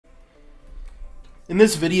In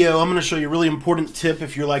this video, I'm going to show you a really important tip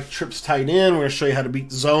if you're like trips tight end. We're going to show you how to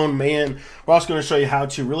beat zone, man. We're also going to show you how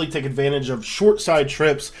to really take advantage of short side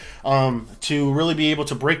trips to really be able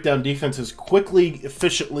to break down defenses quickly,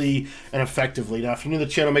 efficiently, and effectively. Now, if you're new to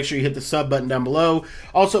the channel, make sure you hit the sub button down below.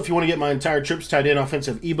 Also, if you want to get my entire trips tight end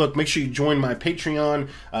offensive ebook, make sure you join my Patreon.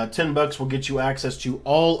 $10 will get you access to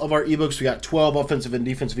all of our ebooks. We got 12 offensive and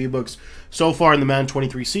defensive ebooks so far in the Madden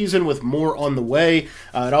 23 season, with more on the way.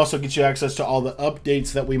 It also gets you access to all the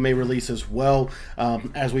updates that we may release as well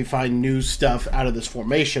as we find new stuff out of this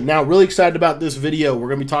formation. Now, really excited about this video. We're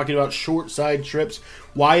going to be talking about short side trips,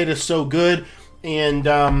 why it is so good, and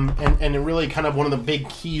really kind of one of the big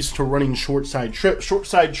keys to running short side trips. Short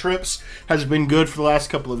side trips has been good for the last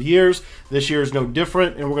couple of years. This year is no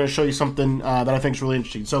different, and we're going to show you something that I think is really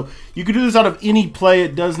interesting. So you can do this out of any play.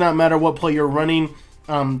 It does not matter what play you're running.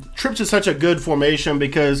 Trips is such a good formation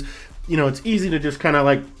because, you know, it's easy to just kind of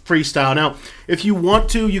like freestyle. Now, if you want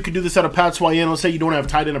to, you can do this out of Pat's YN. Let's say you don't have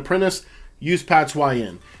tight end apprentice, use Pat's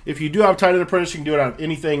YN. If you do have tight end apprentice, you can do it out of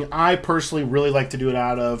anything. I personally really like to do it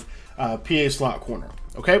out of PA slot corner.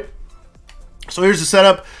 Okay, so here's the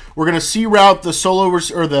setup. We're going to see route the solo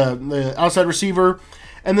or the outside receiver,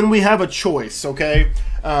 and then we have a choice. Okay,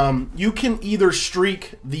 you can either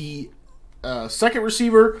streak the second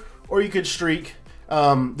receiver, or you could streak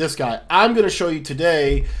this guy. I'm going to show you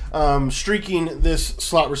today streaking this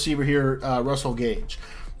slot receiver here, Russell Gage.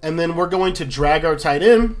 And then we're going to drag our tight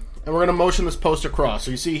end, and we're going to motion this post across.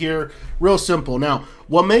 So you see here, real simple. Now,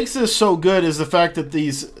 what makes this so good is the fact that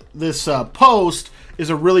this post is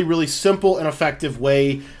a really, really simple and effective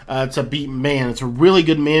way to beat man. It's a really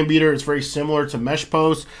good man beater. It's very similar to mesh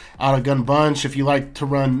post out of gun bunch. If you like to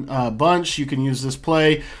run bunch, you can use this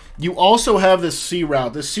play. You also have this C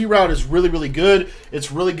route. This C route is really, really good.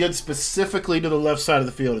 It's really good specifically to the left side of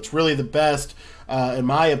the field. It's really the best, in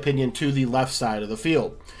my opinion, to the left side of the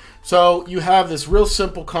field. So you have this real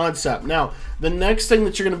simple concept. Now, the next thing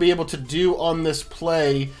that you're going to be able to do on this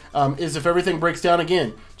play is if everything breaks down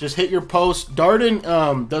again, just hit your post.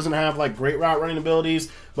 Darden doesn't have like great route running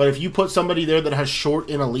abilities, but if you put somebody there that has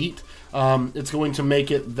short and elite, it's going to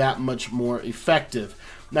make it that much more effective.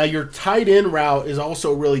 Now, your tight end route is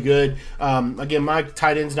also really good. Again, my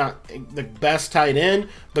tight end's not the best tight end,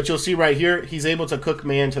 but you'll see right here, he's able to cook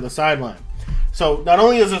man to the sideline. So not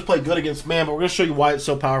only is this play good against man, but we're going to show you why it's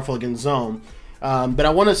so powerful against zone. But I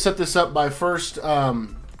want to set this up by first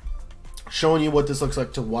showing you what this looks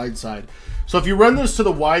like to wide side. So if you run this to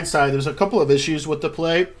the wide side, there's a couple of issues with the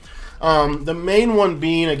play. The main one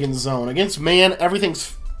being against zone. Against man,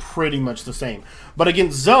 everything's pretty much the same. But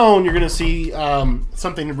against zone, you're going to see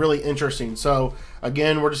something really interesting. So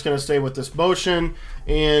again, we're just going to stay with this motion.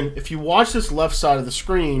 And if you watch this left side of the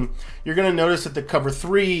screen, you're going to notice that the cover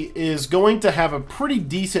 3 is going to have a pretty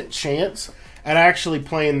decent chance at actually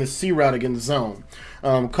playing the C route against zone.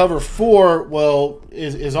 Cover 4, well,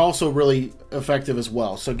 is also really effective as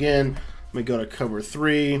well. So again, let me go to cover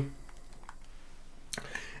 3.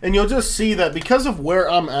 And you'll just see that because of where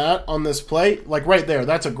I'm at on this play, like right there,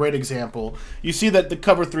 that's a great example. You see that the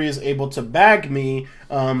cover 3 is able to bag me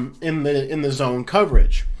in the zone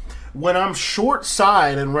coverage. When I'm short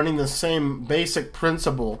side and running the same basic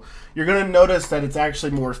principle, you're going to notice that it's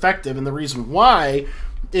actually more effective. And the reason why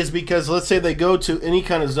is because let's say they go to any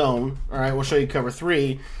kind of zone. All right, we'll show you cover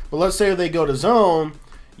 3. But let's say they go to zone,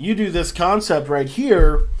 you do this concept right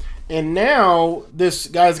here, and now this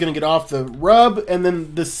guy's going to get off the rub, and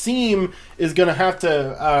then the seam is going to have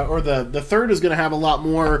to, or the third is going to have a lot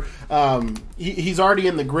more. He's already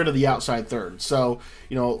in the grid of the outside third. So,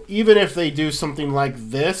 you know, even if they do something like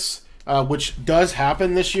this, which does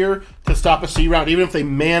happen this year to stop a C route, even if they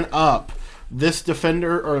man up this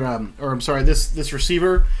defender, or I'm sorry, this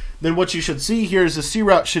receiver, then what you should see here is the C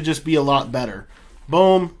route should just be a lot better.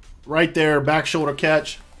 Boom, right there, back shoulder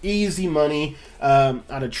catch. Easy money out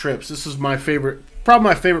of trips. This is my favorite, probably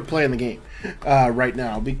my favorite play in the game right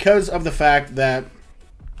now, because of the fact that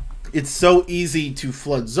it's so easy to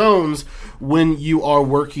flood zones when you are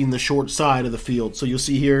working the short side of the field. So you'll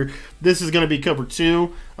see here, this is going to be cover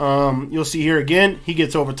 2. You'll see here again, he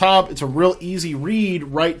gets over top. It's a real easy read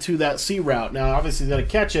right to that C route. Now, obviously, he's got to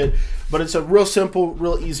catch it, but it's a real simple,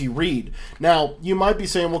 real easy read. Now, you might be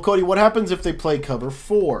saying, well, Cody, what happens if they play cover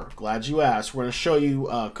 4? Glad you asked. We're going to show you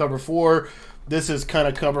cover 4. This is kind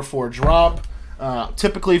of cover 4 drop.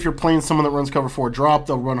 Typically, if you're playing someone that runs cover 4 drop,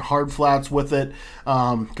 they'll run hard flats with it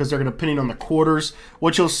because they're going to depending on the quarters.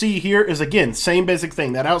 What you'll see here is, again, same basic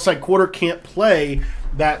thing. That outside quarter can't play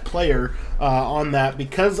that player on that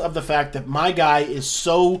because of the fact that my guy is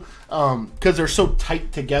so because they're so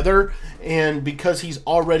tight together, and because he's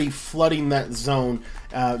already flooding that zone.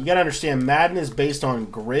 You got to understand, Madden is based on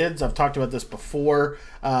grids. I've talked about this before,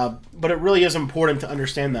 but it really is important to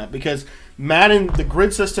understand that because Madden, the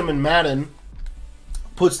grid system in Madden,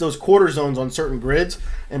 puts those quarter zones on certain grids,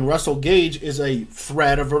 and Russell Gage is a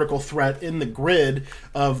threat, a vertical threat in the grid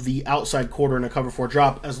of the outside quarter in a cover 4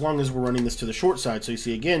 drop, as long as we're running this to the short side. So you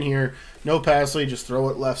see again here, no pass lead, just throw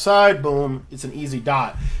it left side, boom, it's an easy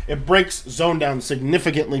dot. It breaks zone down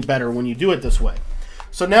significantly better when you do it this way.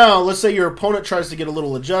 So now, let's say your opponent tries to get a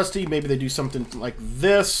little adjusty, maybe they do something like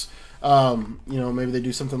this. Maybe they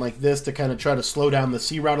do something like this to kind of try to slow down the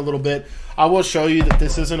C route a little bit. I will show you that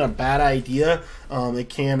this isn't a bad idea. It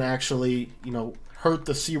can actually, hurt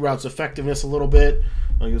the C route's effectiveness a little bit.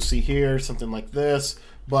 You'll see here something like this,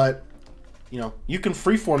 but you can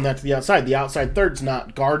freeform that to the outside. The outside third's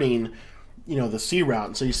not guarding, the C route,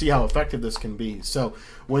 and so you see how effective this can be. So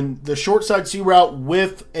when the short side C route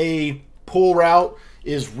with a pull route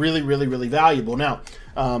is really, really, really valuable. Now,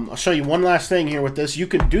 I'll show you one last thing here with this. You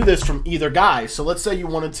could do this from either guy. So let's say you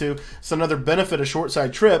wanted to. It's another benefit of short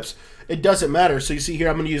side trips. It doesn't matter. So you see here,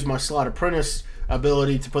 I'm going to use my slot apprentice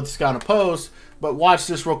ability to put this guy on a post. But watch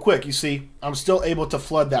this real quick. You see, I'm still able to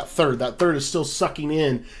flood that third. That third is still sucking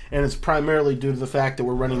in, and it's primarily due to the fact that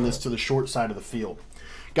we're running this to the short side of the field.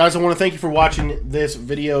 Guys, I want to thank you for watching this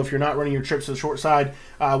video. If you're not running your trips to the short side,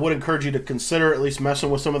 I would encourage you to consider at least messing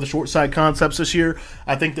with some of the short side concepts this year.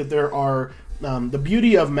 I think that there are the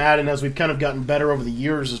beauty of Madden, as we've kind of gotten better over the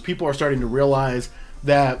years, is people are starting to realize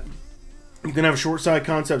that you can have short side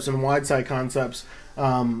concepts and wide side concepts,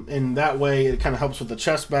 and that way it kind of helps with the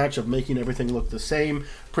chess match of making everything look the same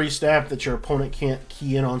pre-snap, that your opponent can't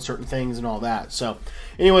key in on certain things and all that. So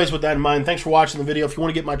anyways, with that in mind, thanks for watching the video. If you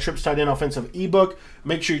want to get my Trips Tight End Offensive ebook,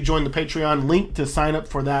 make sure you join the Patreon. Link to sign up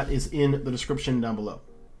for that is in the description down below.